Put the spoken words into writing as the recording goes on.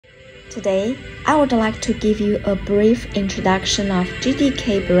Today, I would like to give you a brief introduction of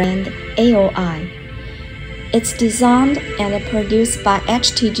GDK brand AOI. It's designed and produced by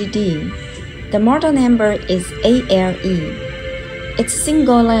HTGD. The model number is ALE. It's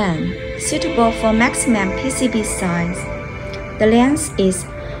single lane, suitable for maximum PCB size. The length is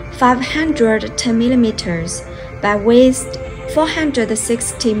 510 mm by width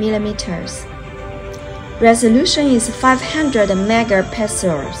 460 mm. Resolution is 500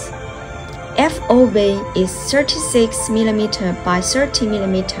 megapixels. FOV is 36 mm by 30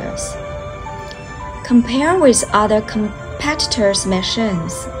 mm. Compare with other competitors'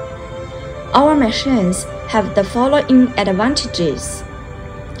 machines. Our machines have the following advantages.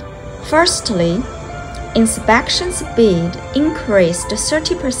 Firstly, inspection speed increased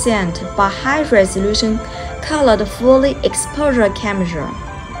 30% by high-resolution colored fully exposure camera.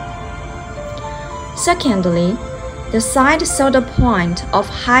 Secondly, the side solder point of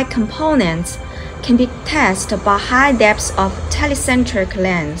high components can be tested by high depths of telecentric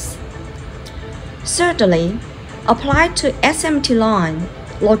lens. Thirdly, applied to SMT line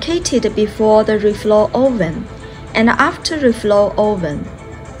located before the reflow oven and after reflow oven.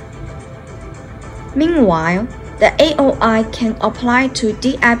 Meanwhile, the AOI can apply to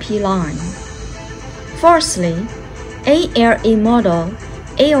DIP line. Fourthly, ALE model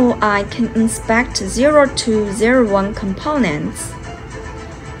AOI can inspect 0 to 01 components.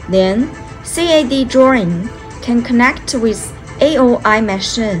 Then, CAD drawing can connect with AOI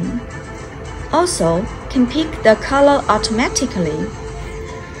machine. Also, can pick the color automatically.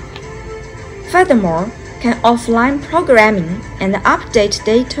 Furthermore, can offline programming and update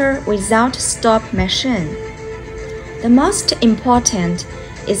data without stop machine. The most important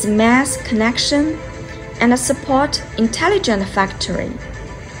is mass connection and support intelligent factory.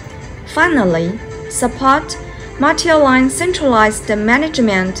 Finally, support multi-line centralized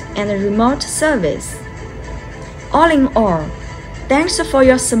management and remote service. All in all, thanks for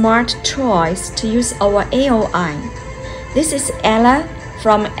your smart choice to use our AOI. This is Ella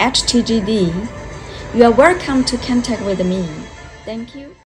from HTGD. You are welcome to contact with me. Thank you.